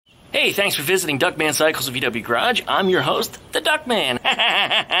Hey, thanks for visiting Duckman Cycles of VW Garage. I'm your host, the Duckman.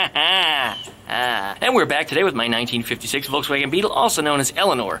 And we're back today with my 1956 Volkswagen Beetle, also known as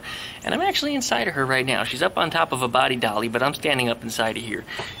Eleanor. And I'm actually inside of her right now. She's up on top of a body dolly, but I'm standing up inside of here.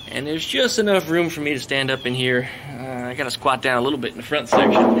 And there's just enough room for me to stand up in here. I gotta squat down a little bit in the front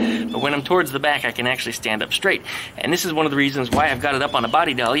section, but when I'm towards the back, I can actually stand up straight. And this is one of the reasons why I've got it up on a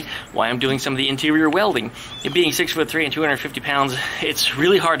body dolly, why I'm doing some of the interior welding. It being 6'3" and 250 pounds, it's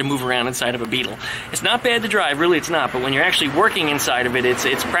really hard to move around inside of a Beetle. It's not bad to drive, really it's not, but when you're actually working inside of it,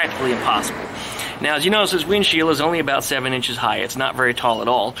 it's practically impossible. Now, as you notice, this windshield is only about 7 inches high. It's not very tall at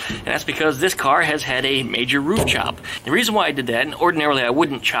all, and that's because this car has had a major roof chop. The reason why I did that, and ordinarily I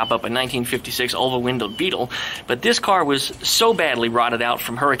wouldn't chop up a 1956 oval-windowed Beetle, but this car was so badly rotted out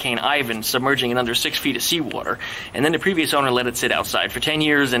from Hurricane Ivan, submerging it under 6 feet of seawater, and then the previous owner let it sit outside for 10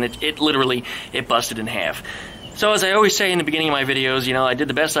 years, and it literally busted in half. So as I always say in the beginning of my videos, you know, I did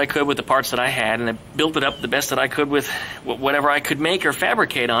the best I could with the parts that I had, and I built it up the best that I could with whatever I could make or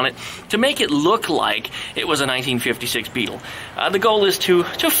fabricate on it to make it look like it was a 1956 Beetle. The goal is to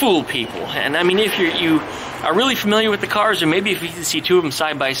fool people, and I mean, if you are really familiar with the cars, or maybe if you can see two of them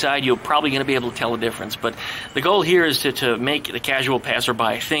side by side, you're probably going to be able to tell the difference. But the goal here is to make the casual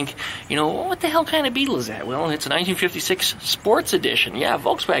passerby think, you know, what the hell kind of Beetle is that? Well, it's a 1956 Sports Edition. Yeah,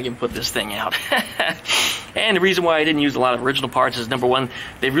 Volkswagen put this thing out. And the reason why I didn't use a lot of original parts is, number one,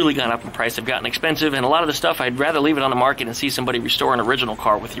 they've really gone up in price. They've gotten expensive, and a lot of the stuff, I'd rather leave it on the market and see somebody restore an original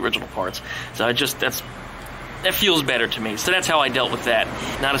car with the original parts. So that feels better to me. So that's how I dealt with that.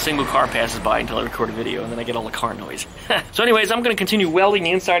 Not a single car passes by until I record a video, and then I get all the car noise. So anyways, I'm going to continue welding the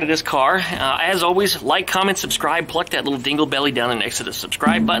inside of this car. As always, like, comment, subscribe, pluck that little dingle belly down next to the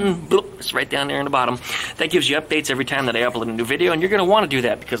subscribe button. Boop, it's right down there in the bottom. That gives you updates every time that I upload a new video, and you're going to want to do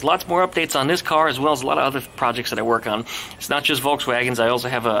that because lots more updates on this car as well as a lot of other projects that I work on. It's not just Volkswagens. I also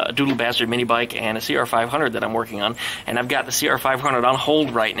have a Doodle Bastard mini bike and a CR500 that I'm working on, and I've got the CR500 on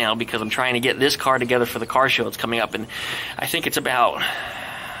hold right now because I'm trying to get this car together for the car show that's coming up, and I think it's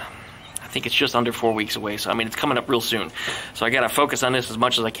just under 4 weeks away, so I mean, it's coming up real soon. So I gotta focus on this as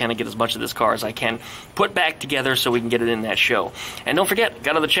much as I can and get as much of this car as I can put back together so we can get it in that show. And don't forget,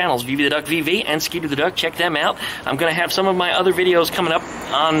 got other channels, VV the Duck VV and Skeeter the Duck, check them out. I'm gonna have some of my other videos coming up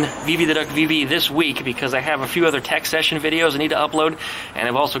on VV the Duck VV this week because I have a few other tech session videos I need to upload, and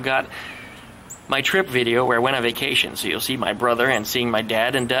I've also got my trip video where I went on vacation, so you'll see my brother and seeing my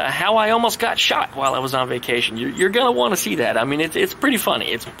dad and how I almost got shot while I was on vacation. You're gonna want to see that. I mean, it's pretty funny.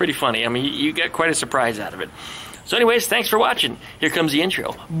 It's pretty funny. I mean, you get quite a surprise out of it. So anyways, thanks for watching. Here comes the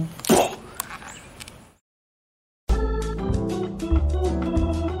intro.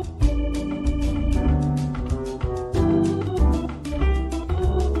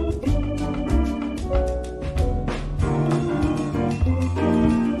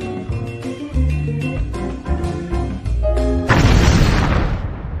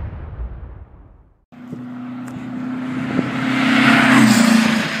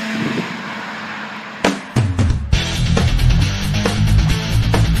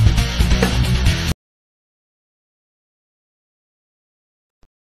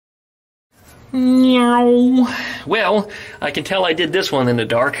 Well, I can tell I did this one in the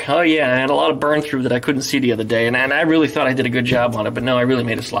dark. Oh yeah, I had a lot of burn through that I couldn't see the other day, and I really thought I did a good job on it, but no, I really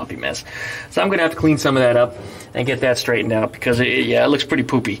made a sloppy mess. So I'm going to have to clean some of that up and get that straightened out because it looks pretty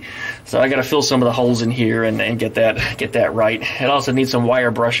poopy. So I got to fill some of the holes in here and get that right. It also needs some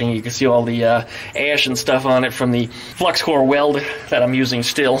wire brushing. You can see all the ash and stuff on it from the flux core weld that I'm using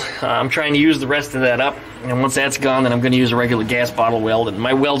still. I'm trying to use the rest of that up, and once that's gone, then I'm going to use a regular gas bottle weld, and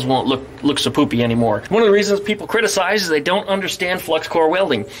my welds won't look so poopy anymore. One of the reasons people criticize is they don't understand flux core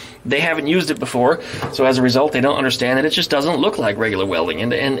welding. They haven't used it before, so as a result, they don't understand that it just doesn't look like regular welding,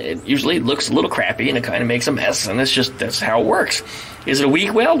 and it usually looks a little crappy, and it kind of makes a mess, and that's how it works. Is it a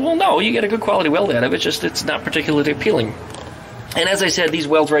weak weld? Well, no, you get a good quality weld out of it, just it's not particularly appealing. And as I said, these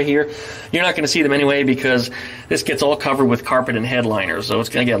welds right here, you're not going to see them anyway because this gets all covered with carpet and headliners, so it's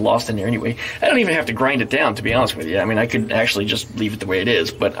going to get lost in there anyway. I don't even have to grind it down, to be honest with you. I mean, I could actually just leave it the way it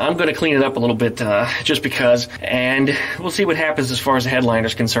is, but I'm going to clean it up a little bit just because, and we'll see what happens as far as the headliner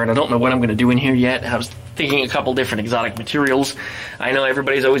is concerned. I don't know what I'm going to do in here yet. I was thinking a couple different exotic materials. I know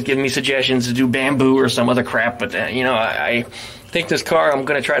everybody's always giving me suggestions to do bamboo or some other crap, but, you know, I think this car, I'm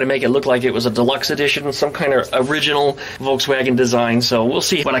going to try to make it look like it was a deluxe edition, some kind of original Volkswagen design, so we'll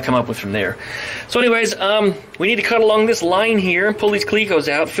see what I come up with from there. So anyways, we need to cut along this line here, pull these clecos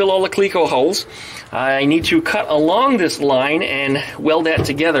out, fill all the cleco holes. I need to cut along this line and weld that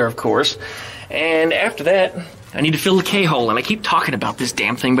together, of course. And after that, I need to fill the K-hole, and I keep talking about this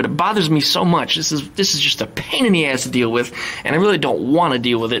damn thing, but it bothers me so much. This is just a pain in the ass to deal with, and I really don't want to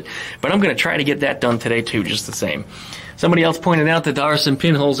deal with it, but I'm going to try to get that done today too, just the same. Somebody else pointed out that there are some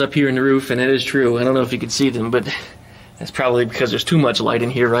pinholes up here in the roof, and it is true. I don't know if you can see them, but that's probably because there's too much light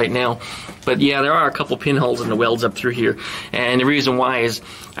in here right now. But yeah, there are a couple pinholes in the welds up through here. And the reason why is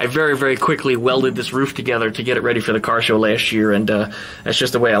I very, very quickly welded this roof together to get it ready for the car show last year, and that's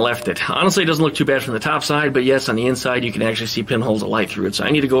just the way I left it. Honestly, it doesn't look too bad from the top side, but yes, on the inside you can actually see pinholes of light through it. So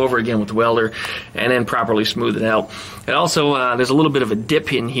I need to go over again with the welder and then properly smooth it out. And also, there's a little bit of a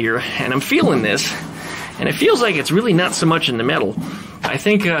dip in here, and I'm feeling this. And it feels like it's really not so much in the metal. I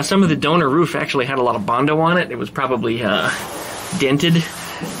think some of the donor roof actually had a lot of Bondo on it. It was probably dented.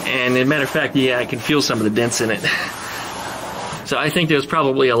 And as a matter of fact, yeah, I can feel some of the dents in it. So I think there's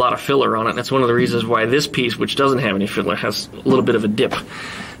probably a lot of filler on it. That's one of the reasons why this piece, which doesn't have any filler, has a little bit of a dip.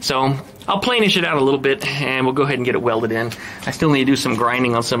 So I'll planish it out a little bit, and we'll go ahead and get it welded in. I still need to do some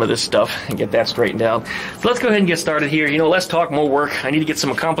grinding on some of this stuff and get that straightened out. So let's go ahead and get started here. You know, less talk, more work. I need to get some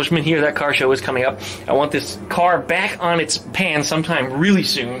accomplishment here. That car show is coming up. I want this car back on its pan sometime really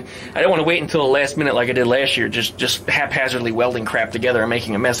soon. I don't want to wait until the last minute like I did last year, just haphazardly welding crap together and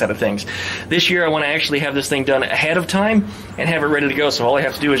making a mess out of things. This year I want to actually have this thing done ahead of time and have it ready to go. So all I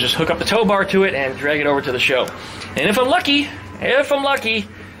have to do is just hook up the tow bar to it and drag it over to the show. And if I'm lucky,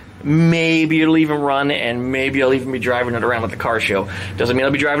 maybe it'll even run, and maybe I'll even be driving it around at the car show. Doesn't mean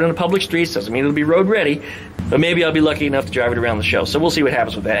I'll be driving on the public streets, doesn't mean it'll be road ready, but maybe I'll be lucky enough to drive it around the show. So we'll see what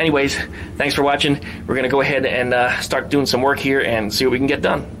happens with that. Anyways, thanks for watching. We're going to go ahead and start doing some work here and see what we can get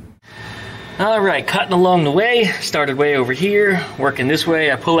done. Alright, cutting along the way. Started way over here, working this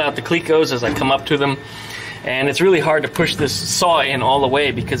way. I pull out the clecos as I come up to them, and it's really hard to push this saw in all the way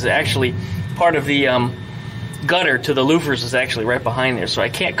because actually part of the gutter to the louvers is actually right behind there, so I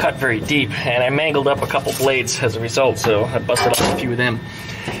can't cut very deep, and I mangled up a couple blades as a result, so I busted off a few of them.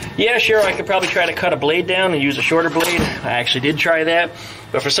 Yeah, sure, I could probably try to cut a blade down and use a shorter blade. I actually did try that,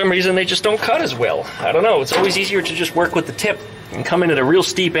 but for some reason they just don't cut as well. I don't know, it's always easier to just work with the tip and come in at a real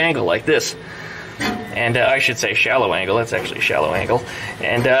steep angle like this. And I should say shallow angle, that's actually a shallow angle.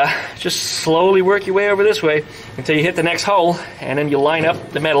 And just slowly work your way over this way until you hit the next hole, and then you line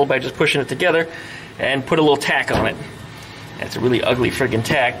up the metal by just pushing it together and put a little tack on it. That's a really ugly friggin'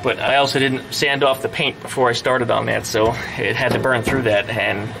 tack, but I also didn't sand off the paint before I started on that, so it had to burn through that,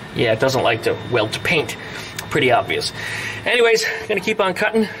 and yeah, it doesn't like to weld to paint. Pretty obvious. Anyways, gonna keep on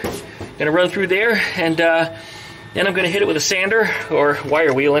cutting. Gonna run through there, and then I'm gonna hit it with a sander, or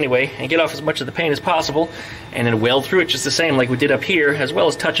wire wheel anyway, and get off as much of the paint as possible, and then weld through it just the same like we did up here, as well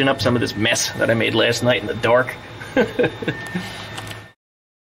as touching up some of this mess that I made last night in the dark.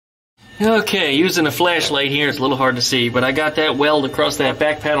 Okay, using a flashlight here, it's a little hard to see, but I got that weld across that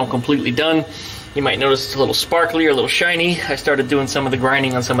back panel completely done. You might notice it's a little sparkly or a little shiny. I started doing some of the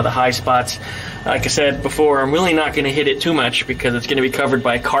grinding on some of the high spots. Like I said before, I'm really not going to hit it too much because it's going to be covered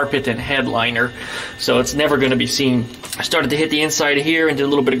by carpet and headliner, so it's never going to be seen. I started to hit the inside of here and did a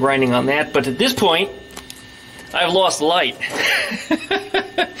little bit of grinding on that, but at this point, I've lost light.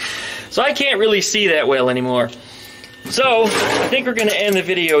 So I can't really see that well anymore. So, I think we're going to end the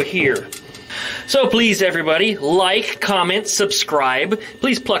video here. So please, everybody, like, comment, subscribe.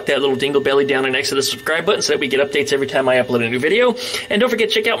 Please pluck that little dingle belly down next to the subscribe button so that we get updates every time I upload a new video. And don't forget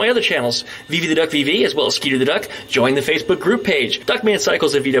to check out my other channels, VV the Duck VV, as well as Skeeter the Duck. Join the Facebook group page, Duckman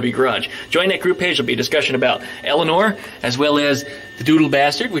Cycles at VW Garage. Join that group page. There'll be a discussion about Eleanor, as well as the Doodle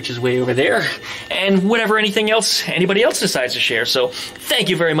Bastard, which is way over there, and whatever anything else anybody else decides to share. So thank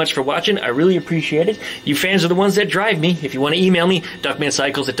you very much for watching. I really appreciate it. You fans are the ones that drive me. If you want to email me,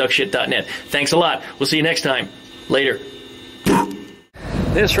 duckmancycles@duckshit.net. Thanks a lot. We'll see you next time. Later.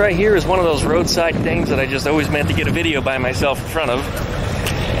 This right here is one of those roadside things that I just always meant to get a video by myself in front of.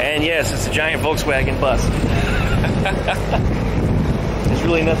 And yes, it's a giant Volkswagen bus. There's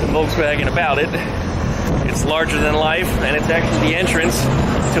really nothing Volkswagen about it. It's larger than life, and it's actually the entrance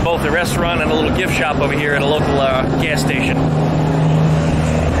to both the restaurant and a little gift shop over here at a local gas station.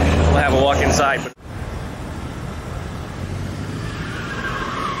 We'll have a walk inside.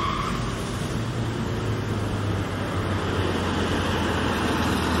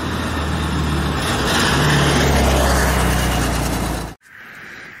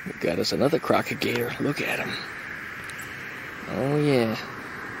 Got us another Crockett Gator. Look at him. Oh yeah.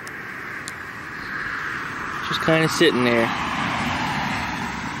 Just kind of sitting there.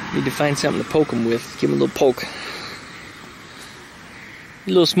 Need to find something to poke him with. Give him a little poke. A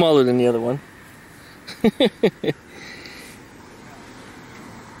little smaller than the other one.